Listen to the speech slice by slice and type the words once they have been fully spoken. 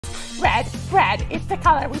Red, red, it's the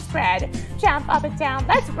color we spread. Jump up and down,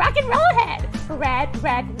 let's rock and roll ahead. Red,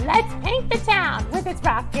 red, let's paint the town. With its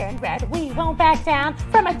rockin' red, we won't back down.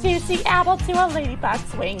 From a juicy apple to a ladybug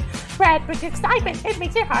swing. Red brings excitement, it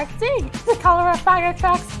makes your heart sing. The color of fire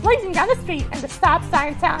trucks blazing down the street, and the stop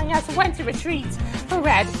sign telling us when to retreat.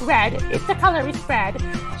 Red, red, it's the color we spread.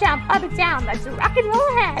 Jump up and down, let's rock and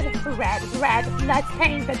roll ahead. Red, red, let's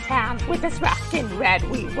paint the town. With this rockin' red,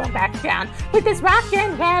 we won't back down. With this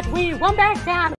rockin' red, we won't back down.